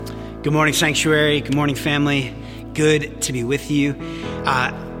Good morning, Sanctuary. Good morning, family. Good to be with you.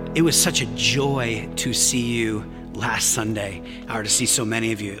 It was such a joy to see you last Sunday, or to see so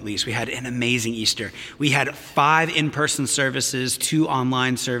many of you at least. We had an amazing Easter. We had 5 in-person services, 2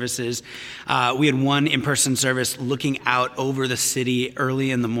 online services. We had 1 in-person service looking out over the city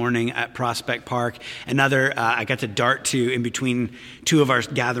early in the morning at Prospect Park. Another, I got to dart to, in between 2 of our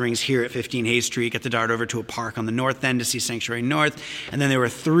gatherings here at 15 Hayes Street, got to dart over to a park on the north end to see Sanctuary North. And then there were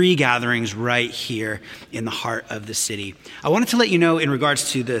 3 gatherings right here in the heart of the city. I wanted to let you know in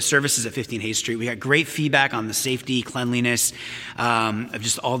regards to the services at 15 Hayes Street, we got great feedback on the safety, cleanliness, of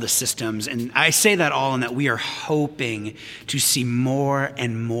just all the systems. And I say that all in that we are hoping to see more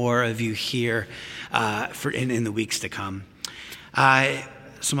and more of you here in the weeks to come.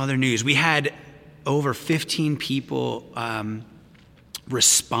 Some other news. We had over 15 people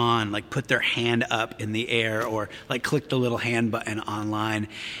respond, like put their hand up in the air or like click the little hand button online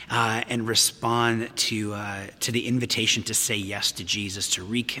and respond to the invitation to say yes to Jesus, to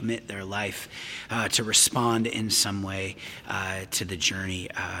recommit their life, to respond in some way to the journey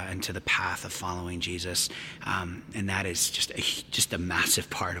and to the path of following Jesus. And that is just a massive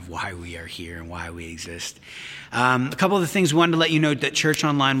part of why we are here and why we exist. A couple of the things we wanted to let you know that Church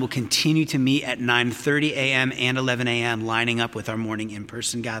Online will continue to meet at 9:30 a.m. and 11 a.m., lining up with our morning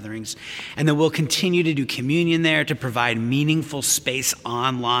in-person gatherings. And then we'll continue to do communion there to provide meaningful space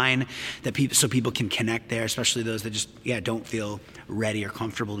online so people can connect there, especially those that just don't feel ready or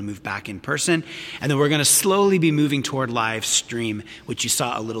comfortable to move back in person. And then we're going to slowly be moving toward live stream, which you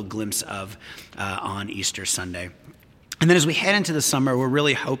saw a little glimpse of on Easter Sunday. And then as we head into the summer, we're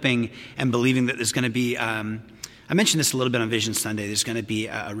really hoping and believing that there's going to be I mentioned this a little bit on Vision Sunday. There's going to be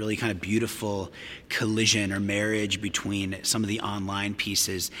a really kind of beautiful collision or marriage between some of the online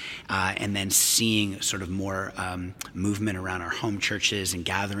pieces and then seeing sort of more movement around our home churches and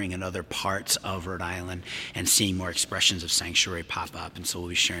gathering in other parts of Rhode Island and seeing more expressions of Sanctuary pop up. And so we'll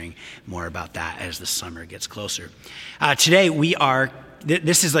be sharing more about that as the summer gets closer. Today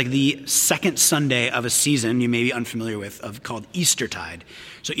this is like the second Sunday of a season you may be unfamiliar with called Eastertide.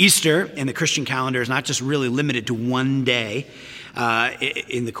 So Easter in the Christian calendar is not just really limited to one day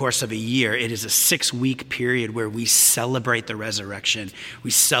in the course of a year. It is a 6-week period where we celebrate the resurrection. We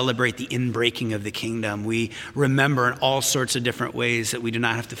celebrate the inbreaking of the kingdom. We remember in all sorts of different ways that we do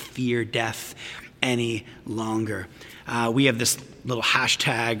not have to fear death any longer. We have this little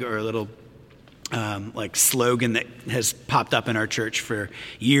hashtag or a little slogan that has popped up in our church for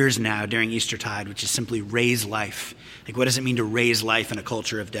years now during Eastertide, which is simply raise life. Like, what does it mean to raise life in a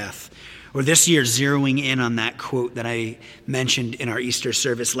culture of death? Or this year, zeroing in on that quote that I mentioned in our Easter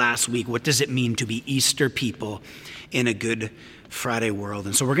service last week, what does it mean to be Easter people in a Good Friday world?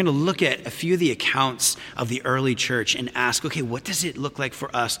 And so we're going to look at a few of the accounts of the early church and ask, okay, what does it look like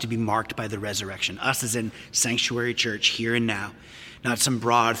for us to be marked by the resurrection? Us as in Sanctuary Church, here and now. Not some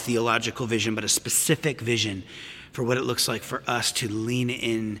broad theological vision, but a specific vision for what it looks like for us to lean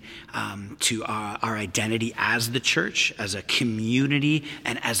in to our identity as the church, as a community,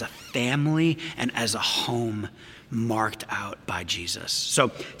 and as a family, and as a home marked out by Jesus. So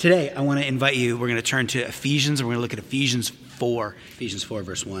today, I want to invite you, we're going to turn to Ephesians, and we're going to look at Ephesians 4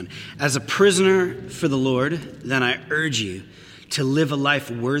 verse 1. As a prisoner for the Lord, then I urge you to live a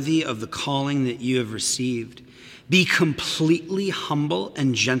life worthy of the calling that you have received. Be completely humble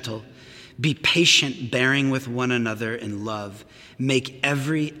and gentle. Be patient, bearing with one another in love. Make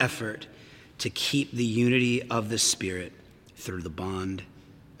every effort to keep the unity of the Spirit through the bond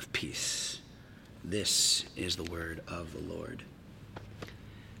of peace. This is the word of the Lord.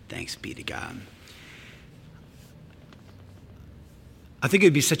 Thanks be to God. I think it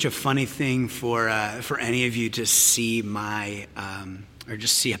would be such a funny thing for any of you to see or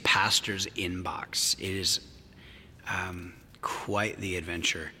just see a pastor's inbox. It is quite the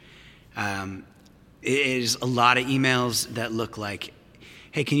adventure. It is a lot of emails that look like,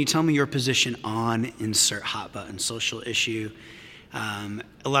 hey, can you tell me your position on insert hot button social issue? A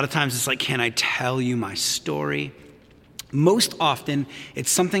lot of times it's like, can I tell you my story? Most often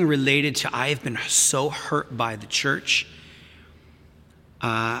it's something related to, I have been so hurt by the church.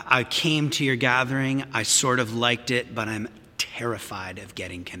 I came to your gathering. I sort of liked it, but I'm terrified of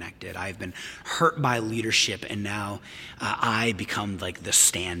getting connected. I've been hurt by leadership, and now I become like the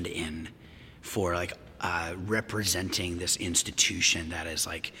stand-in for representing this institution that has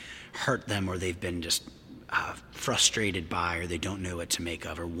hurt them, or they've been just frustrated by, or they don't know what to make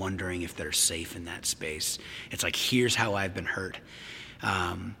of, or wondering if they're safe in that space. It's like, here's how I've been hurt.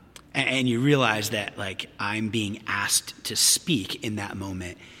 And you realize that I'm being asked to speak in that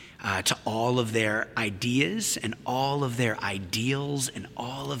moment to all of their ideas and all of their ideals and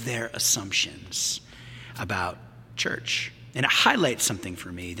all of their assumptions about church. And it highlights something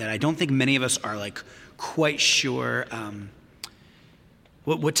for me that I don't think many of us are like quite sure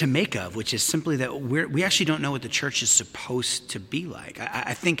what to make of, which is simply that we actually don't know what the church is supposed to be like.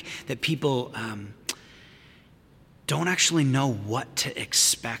 I think that people don't actually know what to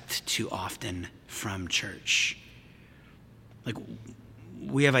expect too often from church. Like,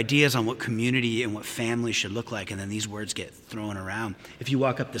 we have ideas on what community and what family should look like, and then these words get thrown around. If you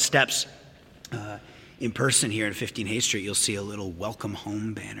walk up the steps in person here at 15 Hay Street, you'll see a little welcome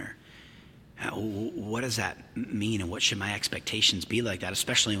home banner. What does that mean, and what should my expectations be like that,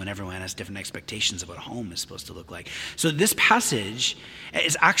 especially when everyone has different expectations of what home is supposed to look like? So this passage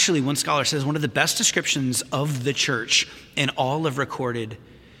is actually, one scholar says, one of the best descriptions of the church in all of recorded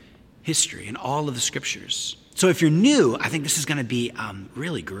history, in all of the scriptures. So if you're new, I think this is going to be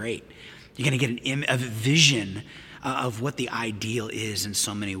really great. You're going to get a vision of what the ideal is in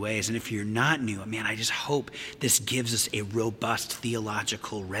so many ways. And if you're not new, man, I just hope this gives us a robust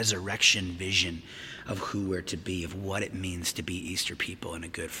theological resurrection vision of who we're to be, of what it means to be Easter people in a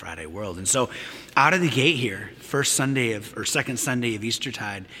Good Friday world. And so out of the gate here, second Sunday of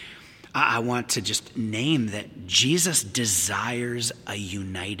Eastertide, I want to just name that Jesus desires a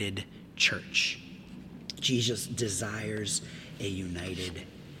united church. Jesus desires a united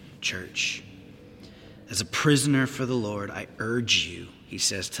church. As a prisoner for the Lord, I urge you, he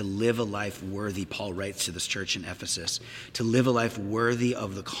says, to live a life worthy, Paul writes to this church in Ephesus, to live a life worthy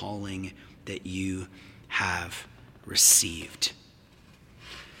of the calling that you have received.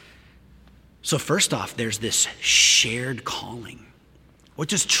 So first off, there's this shared calling. What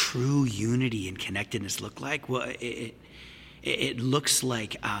does true unity and connectedness look like? Well, it looks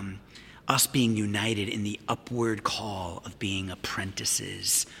like us being united in the upward call of being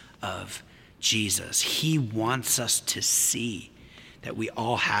apprentices of Jesus. He wants us to see that we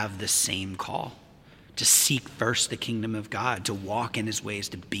all have the same call, to seek first the kingdom of God, to walk in his ways,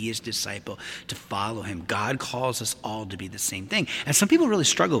 to be his disciple, to follow him. God calls us all to be the same thing. And some people really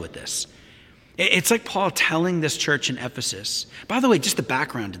struggle with this. It's like Paul telling this church in Ephesus. By the way, just the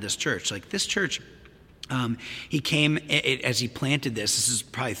background to this church, like this church, he came as he planted this. This is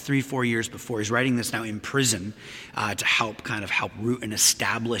probably 3-4 years before. He's writing this now in prison to help root and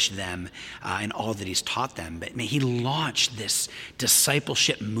establish them in all that he's taught them. But he launched this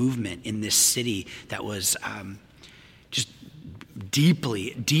discipleship movement in this city that was just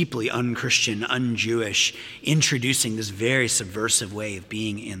deeply, deeply unchristian, un-Jewish, introducing this very subversive way of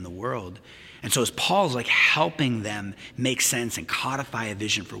being in the world. And so as Paul's like helping them make sense and codify a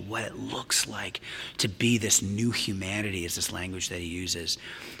vision for what it looks like to be this new humanity, is this language that he uses,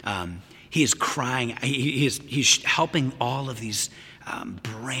 he is crying, he's helping all of these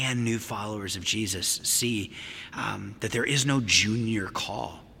brand new followers of Jesus see that there is no junior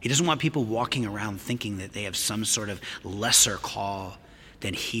call. He doesn't want people walking around thinking that they have some sort of lesser call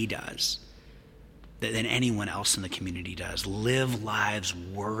than he does, than anyone else in the community does. Live lives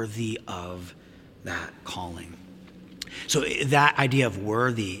worthy of that calling. So that idea of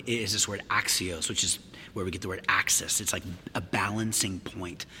worthy is this word axios, which is where we get the word axis. It's like a balancing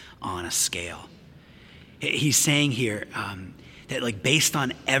point on a scale. He's saying here that like based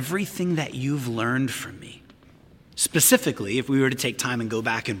on everything that you've learned from me, specifically, if we were to take time and go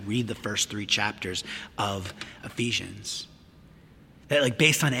back and read the first 3 chapters of Ephesians, that like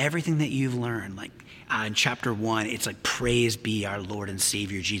based on everything that you've learned, like in chapter 1, it's like, praise be our Lord and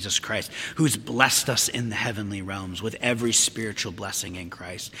Savior, Jesus Christ, who's blessed us in the heavenly realms with every spiritual blessing in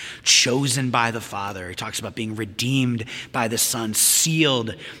Christ, chosen by the Father. He talks about being redeemed by the Son,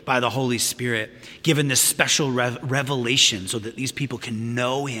 sealed by the Holy Spirit, given this special revelation so that these people can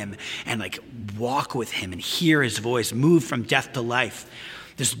know him and like walk with him and hear his voice, move from death to life.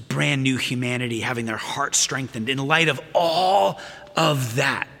 This brand new humanity having their heart strengthened in light of all of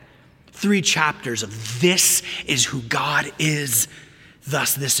that. 3 chapters of this is who God is,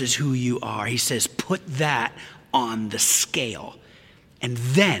 thus this is who you are. He says, put that on the scale and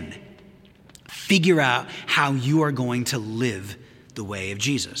then figure out how you are going to live the way of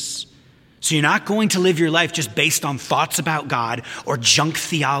Jesus. So you're not going to live your life just based on thoughts about God or junk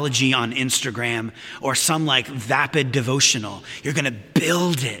theology on Instagram or some like vapid devotional. You're going to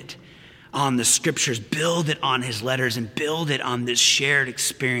build it on the scriptures, build it on his letters, and build it on this shared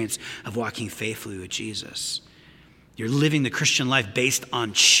experience of walking faithfully with Jesus. You're living the Christian life based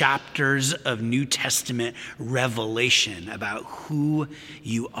on chapters of New Testament revelation about who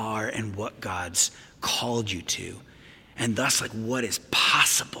you are and what God's called you to, and thus like what is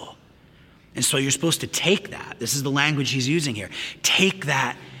possible. And so you're supposed to take that. This is the language he's using here. Take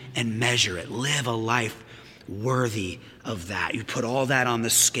that and measure it. Live a life worthy of that. You put all that on the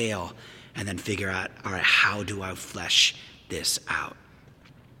scale and then figure out, all right, how do I flesh this out?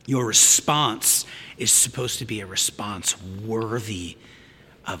 Your response is supposed to be a response worthy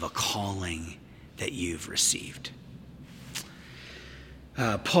of a calling that you've received.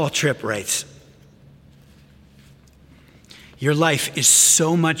 Paul Tripp writes, your life is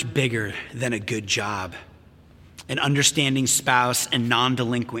so much bigger than a good job, an understanding spouse, and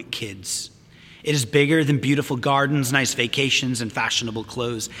non-delinquent kids. It is bigger than beautiful gardens, nice vacations, and fashionable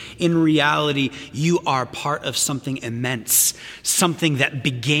clothes. In reality, you are part of something immense, something that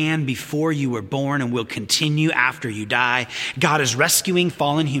began before you were born and will continue after you die. God is rescuing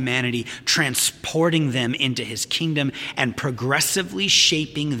fallen humanity, transporting them into his kingdom, and progressively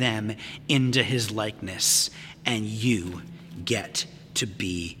shaping them into his likeness. And you get to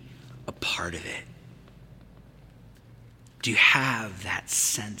be a part of it. Do you have that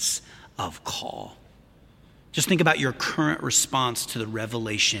sense of call? Just think about your current response to the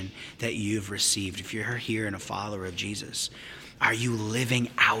revelation that you've received. If you're here and a follower of Jesus, are you living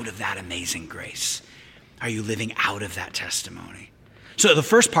out of that amazing grace? Are you living out of that testimony? So the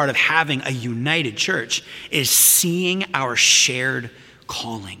first part of having a united church is seeing our shared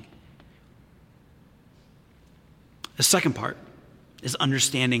calling. The second part is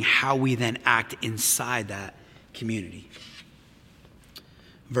understanding how we then act inside that community.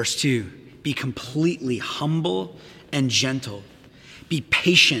 Verse 2, be completely humble and gentle. Be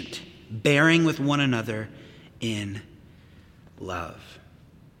patient, bearing with one another in love.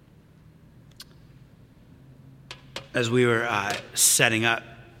 As we were setting up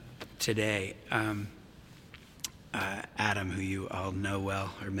today, Adam, who you all know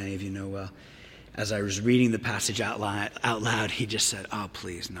well, or many of you know well, as I was reading the passage out loud, he just said, oh,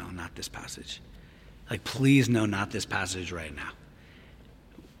 please, no, not this passage. Like, please, no, not this passage right now.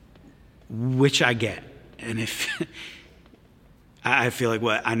 Which I get. And if I feel like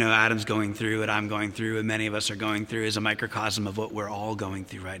what I know Adam's going through, what I'm going through, and many of us are going through is a microcosm of what we're all going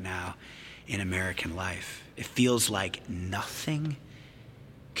through right now in American life. It feels like nothing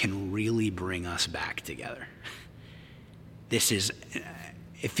can really bring us back together.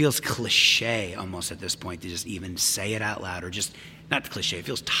 It feels cliche almost at this point to just even say it out loud, or just, not cliche, it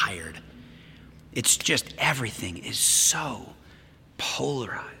feels tired. It's just everything is so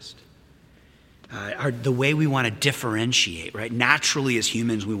polarized. The way we want to differentiate, right? Naturally, as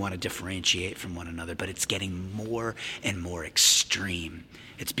humans, we want to differentiate from one another, but it's getting more and more extreme.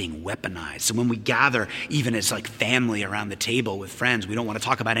 It's being weaponized. So when we gather, even as like family around the table with friends, we don't want to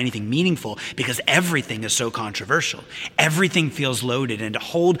talk about anything meaningful because everything is so controversial. Everything feels loaded, and to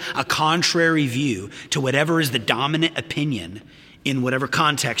hold a contrary view to whatever is the dominant opinion in whatever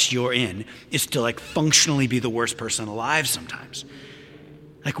context you're in is to like functionally be the worst person alive sometimes.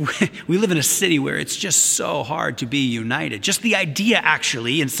 Like we live in a city where it's just so hard to be united. Just the idea,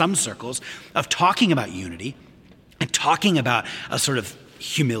 actually, in some circles, of talking about unity and talking about a sort of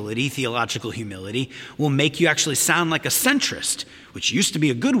humility, theological humility, will make you actually sound like a centrist, which used to be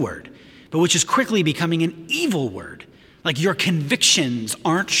a good word, but which is quickly becoming an evil word. Like your convictions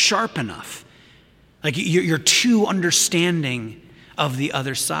aren't sharp enough. Like you're too understanding of the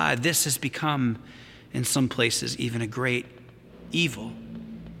other side. This has become, in some places, even a great evil.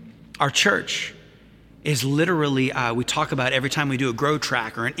 Our church is literally, we talk about every time we do a grow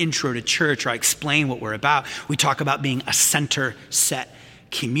track or an intro to church, or I explain what we're about, we talk about being a center-set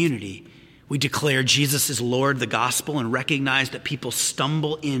community. We declare Jesus is Lord, the gospel, and recognize that people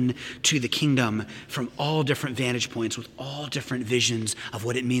stumble into the kingdom from all different vantage points with all different visions of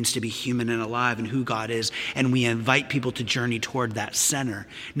what it means to be human and alive and who God is. And we invite people to journey toward that center,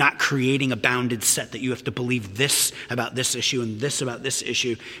 not creating a bounded set that you have to believe this about this issue and this about this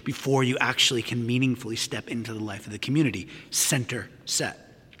issue before you actually can meaningfully step into the life of the community. Center set.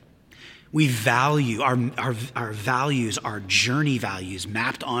 We value our values, our journey values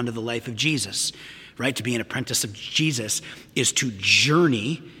mapped onto the life of Jesus, right? To be an apprentice of Jesus is to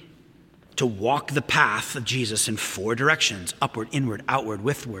journey, to walk the path of Jesus in 4 directions: upward, inward, outward,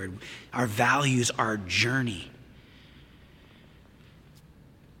 withward. Our values are journey.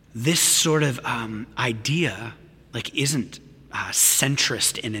 This sort of idea isn't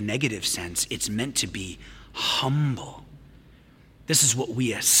centrist in a negative sense. It's meant to be humble. This is what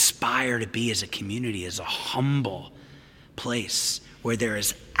we aspire to be as a community, as a humble place where there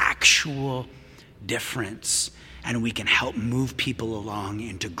is actual difference and we can help move people along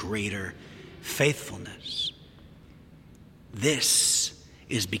into greater faithfulness. This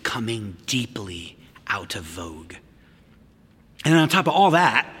is becoming deeply out of vogue. And on top of all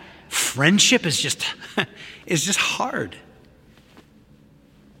that, friendship is just hard.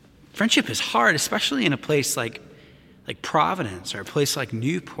 friendship is hard, especially in a place like Providence or a place like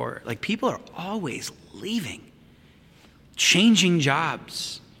Newport. Like, people are always leaving, changing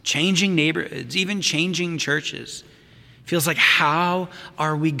jobs, changing neighborhoods, even changing churches. Feels like, how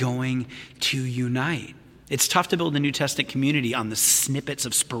are we going to unite? It's tough to build a New Testament community on the snippets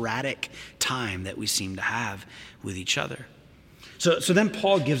of sporadic time that we seem to have with each other. So then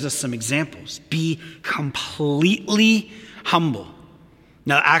Paul gives us some examples. Be completely humble.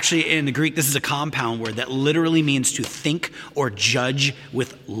 Now, actually, in the Greek, this is a compound word that literally means to think or judge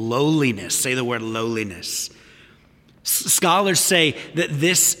with lowliness. Say the word lowliness. Scholars say that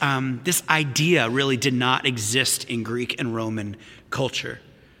this idea really did not exist in Greek and Roman culture.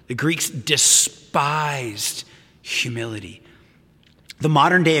 The Greeks despised humility. The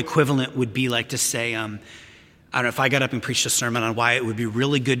modern day equivalent would be like to say, I don't know, if I got up and preached a sermon on why it would be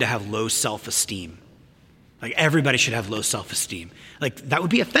really good to have low self-esteem. Like, everybody should have low self-esteem. Like, that would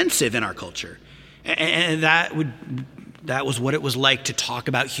be offensive in our culture. And that was what it was like to talk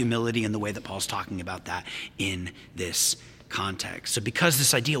about humility in the way that Paul's talking about that in this context. So because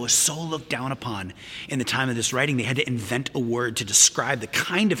this idea was so looked down upon in the time of this writing, they had to invent a word to describe the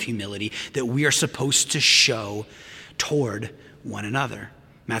kind of humility that we are supposed to show toward one another.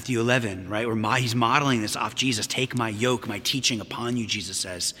 Matthew 11, right, where he's modeling this off Jesus. Take my yoke, my teaching upon you, Jesus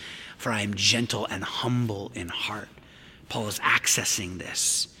says, for I am gentle and humble in heart. Paul is accessing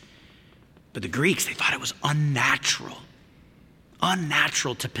this. But the Greeks, they thought it was unnatural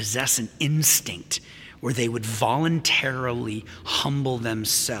to possess an instinct where they would voluntarily humble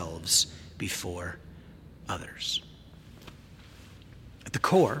themselves before others. At the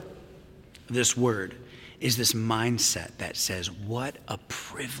core of this word is this mindset that says, what a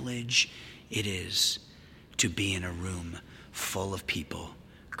privilege it is to be in a room full of people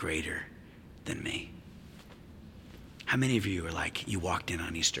greater than me. How many of you are like, you walked in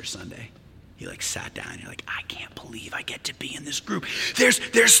on Easter Sunday, you like sat down, you're like, I can't believe I get to be in this group. There's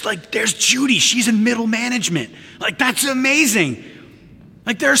Judy, she's in middle management. Like, that's amazing.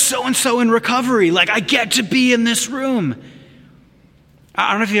 Like, there's so-and-so in recovery. Like, I get to be in this room.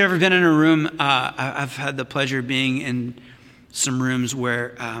 I don't know if you've ever been in a room. I've had the pleasure of being in some rooms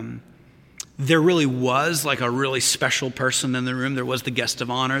where there really was like a really special person in the room. There was the guest of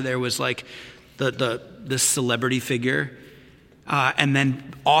honor. There was like the celebrity figure. And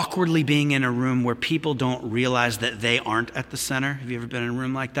then awkwardly being in a room where people don't realize that they aren't at the center. Have you ever been in a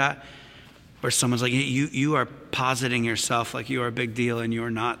room like that? Where someone's like, you are positing yourself like you are a big deal and you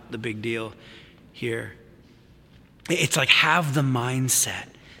are not the big deal here. It's like, have the mindset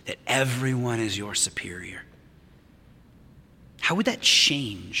that everyone is your superior. How would that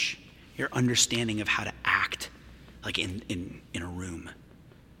change your understanding of how to act like in a room?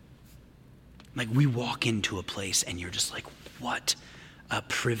 Like, we walk into a place and you're just like, what a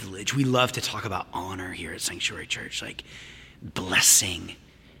privilege. We love to talk about honor here at Sanctuary Church, like blessing.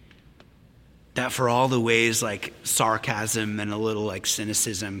 That for all the ways like sarcasm and a little like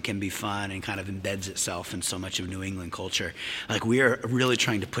cynicism can be fun and kind of embeds itself in so much of New England culture. Like, we are really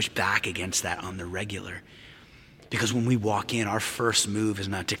trying to push back against that on the regular. Because when we walk in, our first move is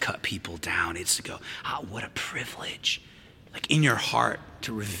not to cut people down. It's to go, what a privilege. Like, in your heart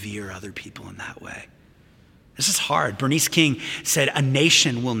to revere other people in that way. This is hard. Bernice King said, a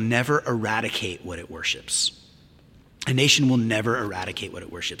nation will never eradicate what it worships. A nation will never eradicate what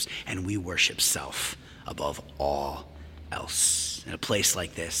it worships, and we worship self above all else. In a place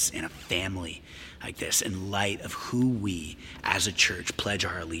like this, in a family like this, in light of who we as a church pledge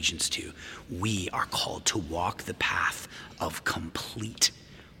our allegiance to, we are called to walk the path of complete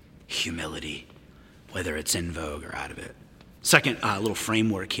humility, whether it's in vogue or out of it. Second little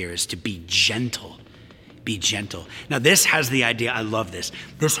framework here is to be gentle. Be gentle. Now, this has the idea, I love this.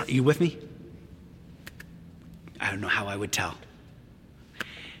 Are you with me? I don't know how I would tell.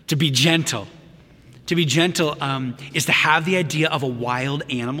 To be gentle. To be gentle is to have the idea of a wild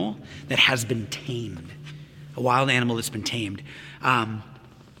animal that has been tamed. A wild animal that's been tamed.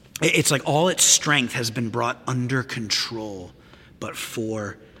 It's like all its strength has been brought under control, but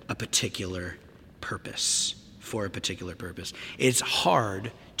for a particular purpose. For a particular purpose. It's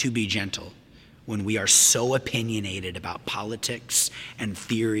hard to be gentle when we are so opinionated about politics and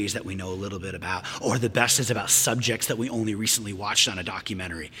theories that we know a little bit about, or the best is about subjects that we only recently watched on a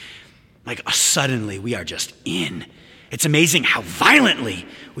documentary. Like, suddenly we are just in. It's amazing how violently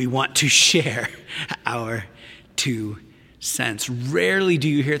we want to share our 2 cents. Rarely do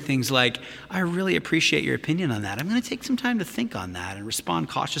you hear things like, I really appreciate your opinion on that. I'm going to take some time to think on that and respond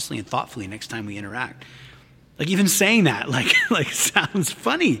cautiously and thoughtfully next time we interact. Like, even saying that like sounds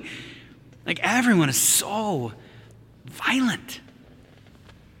funny. Like, everyone is so violent.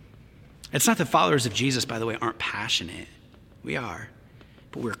 It's not that followers of Jesus, by the way, aren't passionate. We are.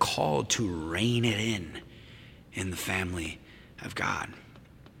 But we're called to rein it in the family of God.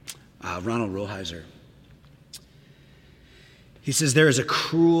 Ronald Rolheiser, he says, this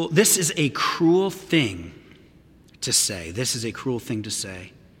is a cruel thing to say. This is a cruel thing to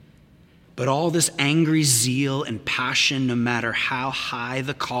say. But all this angry zeal and passion, no matter how high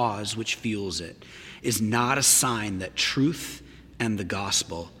the cause which fuels it, is not a sign that truth and the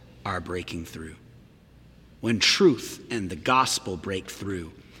gospel are breaking through. When truth and the gospel break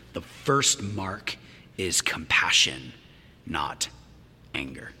through, the first mark is compassion, not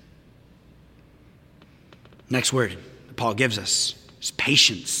anger. Next word that Paul gives us is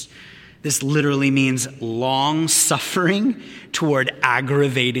patience. This literally means long suffering toward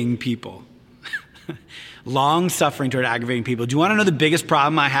aggravating people. Long suffering toward aggravating people. Do you want to know the biggest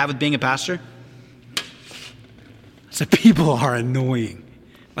problem I have with being a pastor? It's that people are annoying.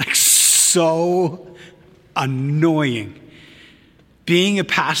 Like, so annoying. Being a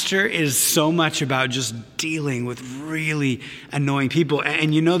pastor is so much about just dealing with really annoying people.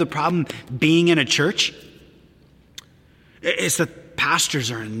 And you know the problem being in a church? It's that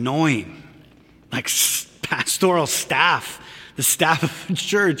pastors are annoying. Like pastoral staff, the staff of the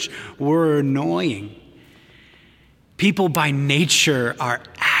church were annoying. People by nature are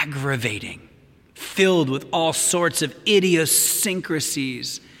aggravating, filled with all sorts of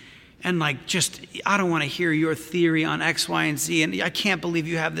idiosyncrasies. And like, just, I don't want to hear your theory on X, Y, and Z. And I can't believe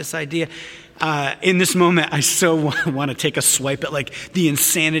you have this idea. In this moment, I so want to take a swipe at like the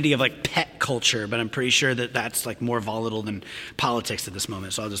insanity of like pet culture, but I'm pretty sure that that's like more volatile than politics at this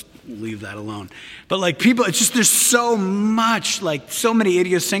moment. So I'll just leave that alone. But like people, it's just, there's so much, like so many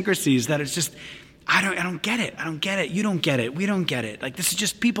idiosyncrasies that it's just, I don't get it. I don't get it. You don't get it. We don't get it. Like, this is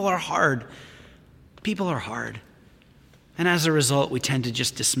just, people are hard. People are hard. And as a result, we tend to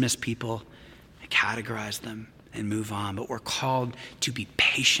just dismiss people and categorize them and move on. But we're called to be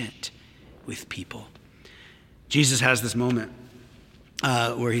patient with people. Jesus has this moment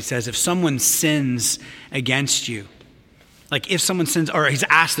where he says, if someone sins against you, like if someone sins, or he's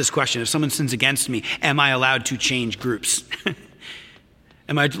asked this question, if someone sins against me, am I allowed to change groups?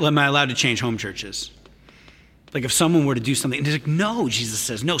 Am I allowed to change home churches? Like if someone were to do something, and he's like, no, Jesus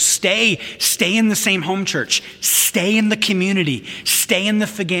says, no, stay in the same home church, stay in the community, stay in the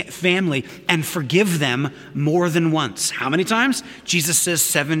family, and forgive them more than once. How many times? Jesus says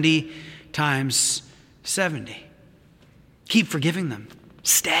 70 times 70. Keep forgiving them.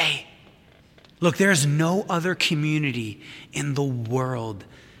 Stay. Look, there is no other community in the world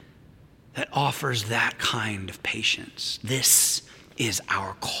that offers that kind of patience. This is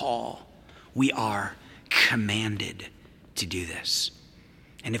our call. We are commanded to do this.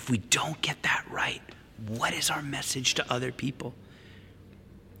 And if we don't get that right, what is our message to other people?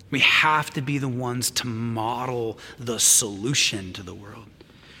 We have to be the ones to model the solution to the world.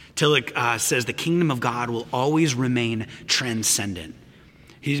 Tillich says the kingdom of God will always remain transcendent.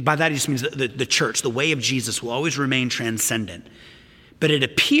 By that he just means the church, the way of Jesus will always remain transcendent. But it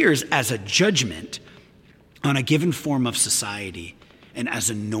appears as a judgment on a given form of society and as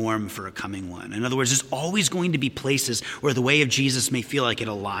a norm for a coming one. In other words, there's always going to be places where the way of Jesus may feel like it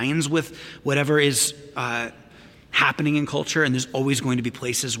aligns with whatever is happening in culture, and there's always going to be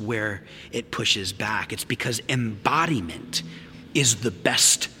places where it pushes back. It's because embodiment is the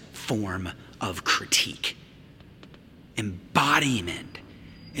best form of critique. Embodiment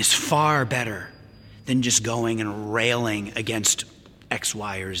is far better than just going and railing against X,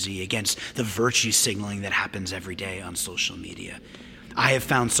 Y, or Z, against the virtue signaling that happens every day on social media. I have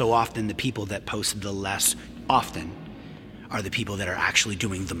found so often the people that post the less often are the people that are actually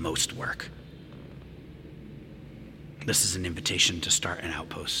doing the most work. This is an invitation to start an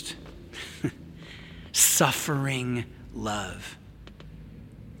outpost. Suffering love.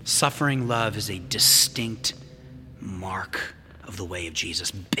 Suffering love is a distinct mark of the way of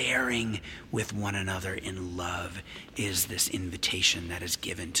Jesus. Bearing with one another in love is this invitation that is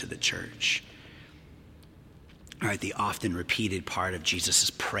given to the church. All right, the often repeated part of Jesus'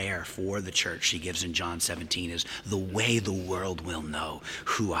 prayer for the church he gives in John 17 is the way the world will know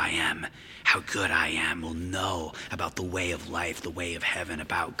who I am, how good I am, will know about the way of life, the way of heaven,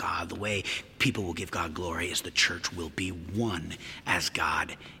 about God. The way people will give God glory is the church will be one as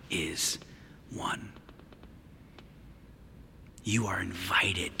God is one. You are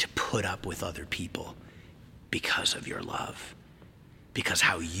invited to put up with other people because of your love, because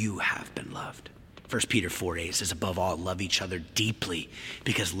how you have been loved. 1 Peter 4:8 says, above all, love each other deeply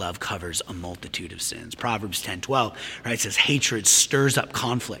because love covers a multitude of sins. Proverbs 10:12, right, says hatred stirs up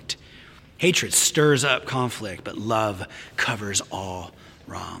conflict. Hatred stirs up conflict, but love covers all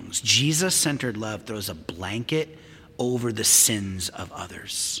wrongs. Jesus-centered love throws a blanket over the sins of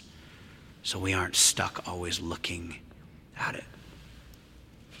others, so we aren't stuck always looking at it.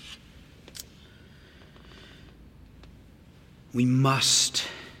 We must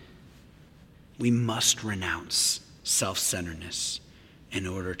renounce self-centeredness in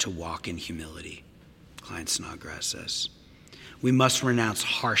order to walk in humility, Klein Snodgrass says. We must renounce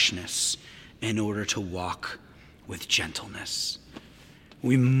harshness in order to walk with gentleness.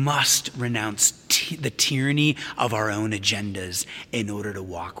 We must renounce the tyranny of our own agendas in order to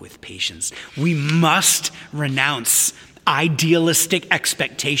walk with patience. We must renounce idealistic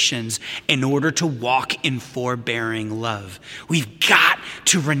expectations in order to walk in forbearing love. We've got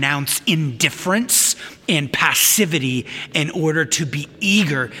to renounce indifference and passivity in order to be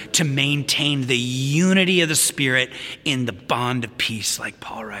eager to maintain the unity of the Spirit in the bond of peace, like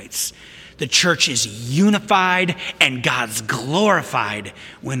Paul writes. The church is unified and God's glorified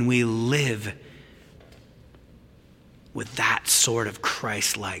when we live with that sort of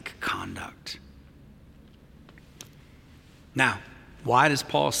Christ-like conduct. Now, why does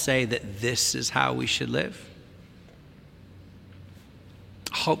Paul say that this is how we should live?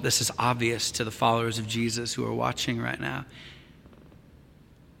 I hope this is obvious to the followers of Jesus who are watching right now.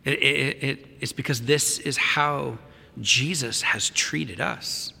 It's because this is how Jesus has treated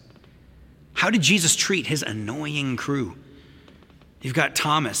us. How did Jesus treat his annoying crew? You've got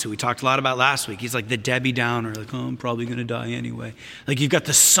Thomas, who we talked a lot about last week. He's like the Debbie Downer, like, oh, I'm probably going to die anyway. Like, you've got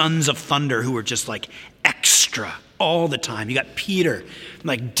the sons of thunder who are just like extra all the time. You got Peter,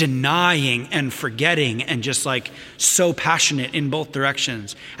 like denying and forgetting and just like so passionate in both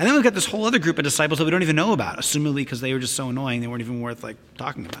directions. And then we've got this whole other group of disciples that we don't even know about, assumingly because they were just so annoying they weren't even worth like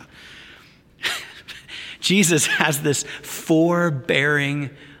talking about. Jesus has this forbearing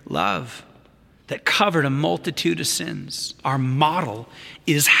love that covered a multitude of sins. Our model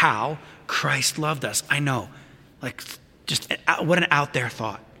is how Christ loved us. I know, like, just what an out there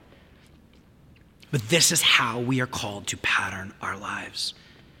thought. But this is how we are called to pattern our lives.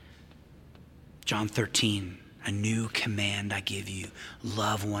 John 13, a new command I give you,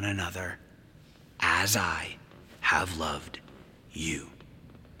 love one another as I have loved you.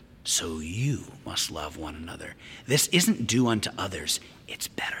 So you must love one another. This isn't do unto others, it's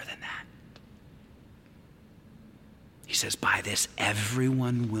better than that. He says, by this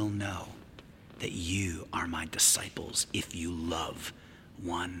everyone will know that you are my disciples if you love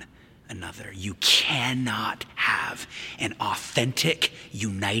one another. You cannot have an authentic,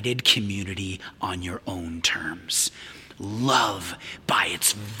 united community on your own terms. Love, by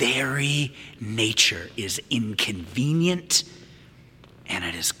its very nature, is inconvenient and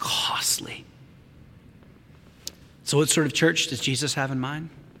it is costly. So what sort of church does Jesus have in mind?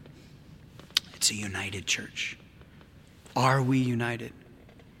 It's a united church. Are we united?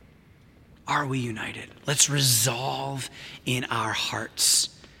 Are we united? Let's resolve in our hearts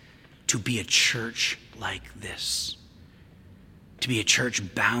to be a church like this, to be a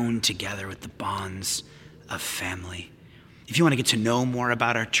church bound together with the bonds of family. If you want to get to know more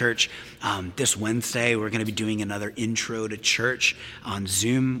about our church, this Wednesday, we're going to be doing another intro to church on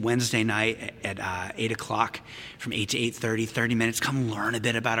Zoom Wednesday night at 8 o'clock from 8 to 8:30, 30 minutes. Come learn a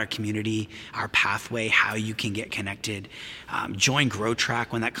bit about our community, our pathway, how you can get connected. Join Grow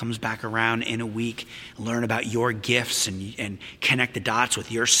Track when that comes back around in a week. Learn about your gifts and connect the dots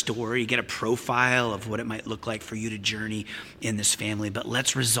with your story. Get a profile of what it might look like for you to journey in this family. But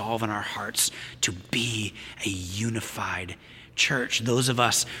let's resolve in our hearts to be a unified church. Those of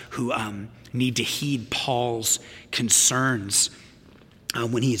us who need to heed Paul's concerns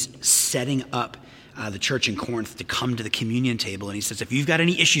when he's setting up the church in Corinth to come to the communion table. And he says, if you've got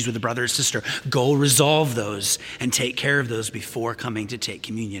any issues with a brother or sister, go resolve those and take care of those before coming to take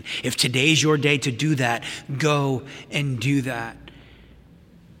communion. If today's your day to do that, go and do that.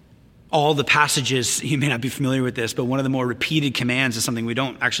 All the passages, you may not be familiar with this, but one of the more repeated commands is something we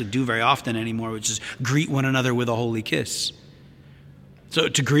don't actually do very often anymore, which is greet one another with a holy kiss. So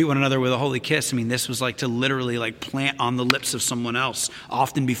to greet one another with a holy kiss, I mean, this was like to literally like plant on the lips of someone else,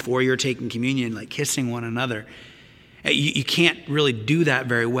 often before you're taking communion, like kissing one another. You can't really do that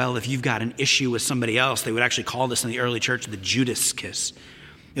very well if you've got an issue with somebody else. They would actually call this in the early church the Judas kiss.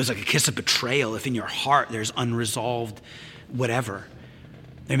 It was like a kiss of betrayal if in your heart there's unresolved whatever.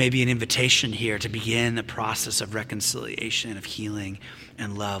 There may be an invitation here to begin the process of reconciliation, of healing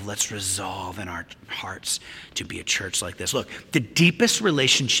and love. Let's resolve in our hearts to be a church like this. Look, the deepest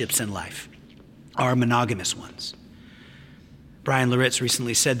relationships in life are monogamous ones. Brian Loritz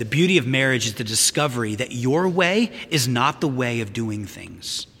recently said, the beauty of marriage is the discovery that your way is not the way of doing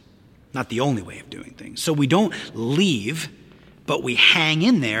things, not the only way of doing things. So we don't leave, but we hang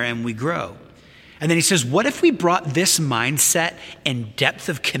in there and we grow. And then he says, what if we brought this mindset and depth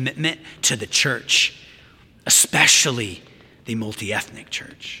of commitment to the church, especially the multi-ethnic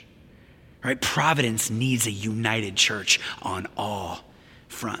church? Right? Providence needs a united church on all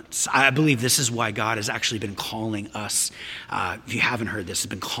fronts. I believe this is why God has actually been calling us, if you haven't heard this, has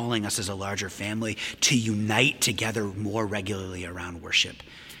been calling us as a larger family to unite together more regularly around worship.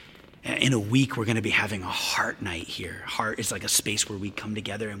 In a week, we're going to be having a heart night here. Heart is like a space where we come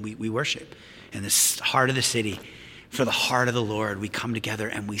together and we worship. In this heart of the city, for the heart of the Lord, we come together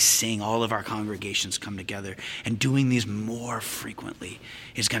and we sing. All of our congregations come together. And doing these more frequently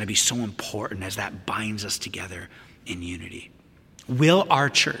is going to be so important as that binds us together in unity. Will our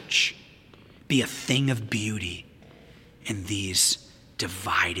church be a thing of beauty in these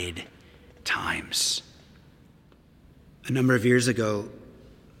divided times? A number of years ago,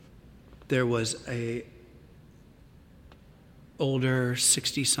 there was a older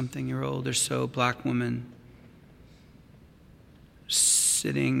 60-something-year-old or so black woman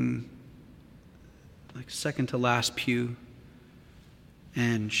sitting like second to last pew,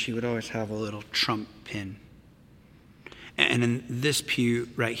 and she would always have a little Trump pin. And in this pew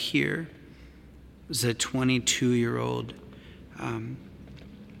right here was a 22-year-old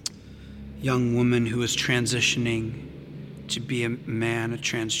young woman who was transitioning to be a man, a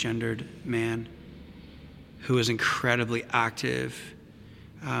transgendered man, who was incredibly active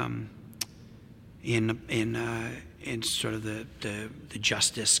in sort of the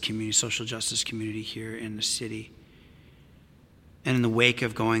justice community, social justice community here in the city. And in the wake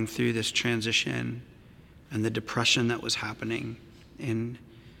of going through this transition and the depression that was happening in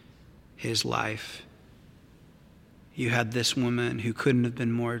his life, you had this woman who couldn't have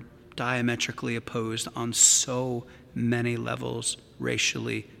been more diametrically opposed on so many levels,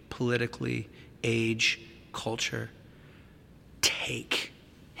 racially, politically, age, culture, take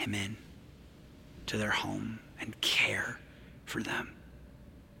him in to their home and care for them.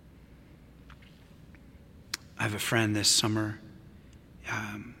 I have a friend this summer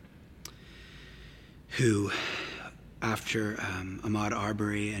who, after Ahmaud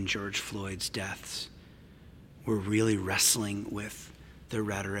Arbery and George Floyd's deaths, were really wrestling with the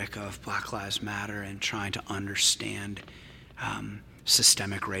rhetoric of Black Lives Matter and trying to understand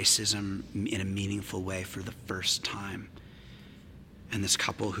systemic racism in a meaningful way for the first time. And this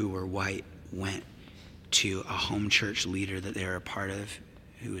couple who were white went to a home church leader that they were a part of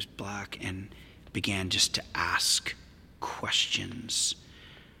who was black and began just to ask questions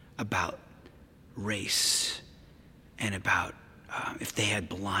about race and about if they had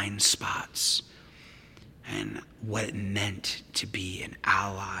blind spots and what it meant to be an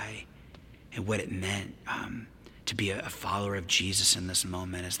ally and what it meant to be a follower of Jesus in this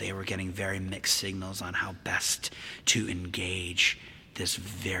moment, as they were getting very mixed signals on how best to engage this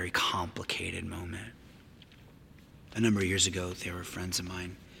very complicated moment. A number of years ago, they were friends of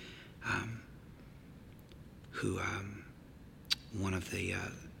mine who, one of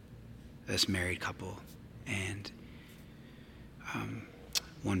this married couple, and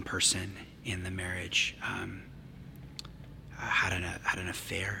one person in the marriage had an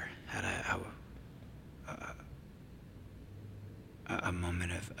affair, had a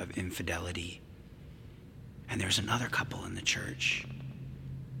moment of infidelity. And there was another couple in the church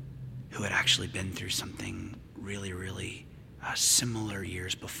who had actually been through something really, really similar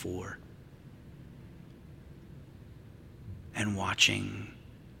years before. And watching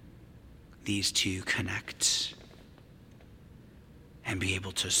these two connect and be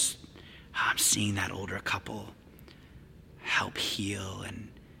able to, seeing that older couple help heal and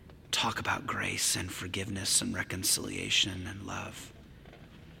talk about grace and forgiveness and reconciliation and love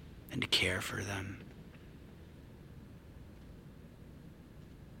and to care for them.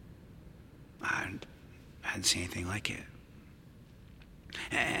 I hadn't seen anything like it.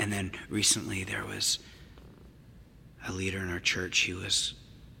 And then recently there was a leader in our church who was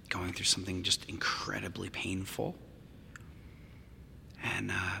going through something just incredibly painful.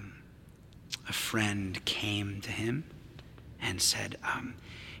 And a friend came to him and said,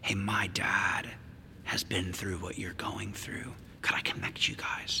 hey, my dad has been through what you're going through. Could I connect you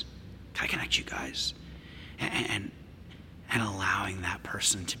guys? And allowing that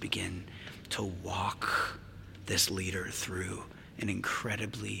person to begin to walk this leader through an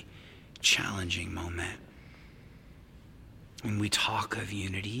incredibly challenging moment. When we talk of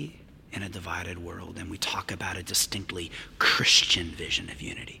unity in a divided world, and we talk about a distinctly Christian vision of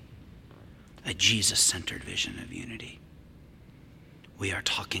unity, a Jesus-centered vision of unity, we are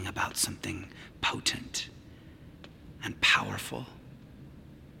talking about something potent and powerful.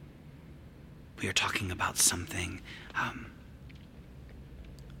 We are talking about something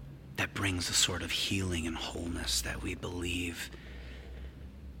that brings a sort of healing and wholeness that we believe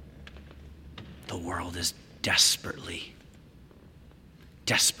the world is desperately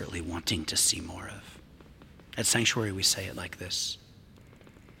wanting to see more of. At Sanctuary, we say it like this: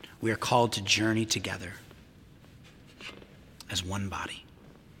 we are called to journey together as one body.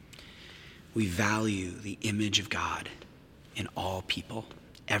 We value the image of God in all people,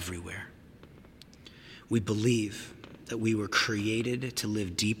 everywhere. We believe that we were created to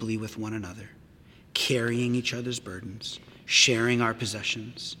live deeply with one another, carrying each other's burdens, sharing our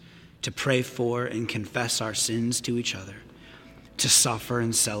possessions, to pray for and confess our sins to each other, to suffer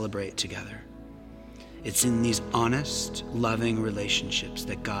and celebrate together. It's in these honest, loving relationships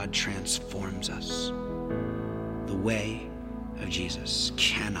that God transforms us. The way of Jesus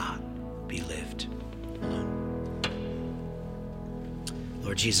cannot be lived alone.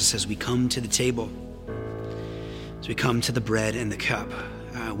 Lord Jesus, as we come to the table, as we come to the bread and the cup,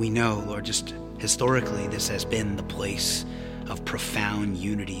 we know, Lord, just historically, this has been the place of profound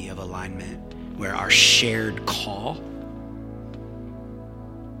unity of alignment, where our shared call,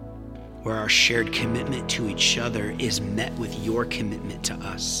 where our shared commitment to each other is met with your commitment to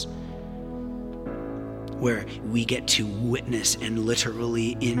us, where we get to witness and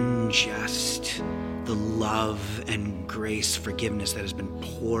literally ingest the love and grace, forgiveness that has been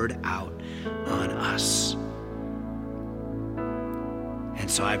poured out on us. And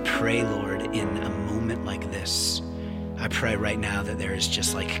so I pray, Lord, in a moment like this, I pray right now that there is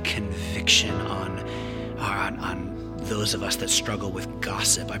just like conviction on those of us that struggle with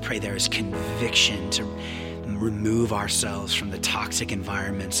gossip. I pray there is conviction to remove ourselves from the toxic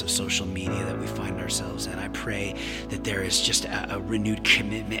environments of social media that we find ourselves in. I pray that there is just a renewed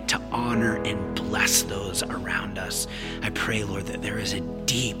commitment to honor and bless those around us. I pray, Lord, that there is a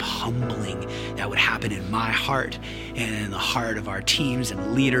deep humbling that would happen in my heart and in the heart of our teams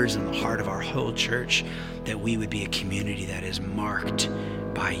and leaders and the heart of our whole church, that we would be a community that is marked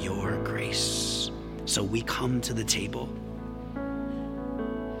by your grace. So we come to the table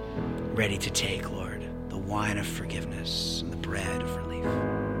ready to take, Lord, the wine of forgiveness and the bread of relief.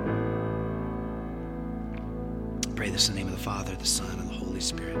 I pray this in the name of the Father, the Son, and the Holy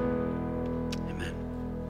Spirit.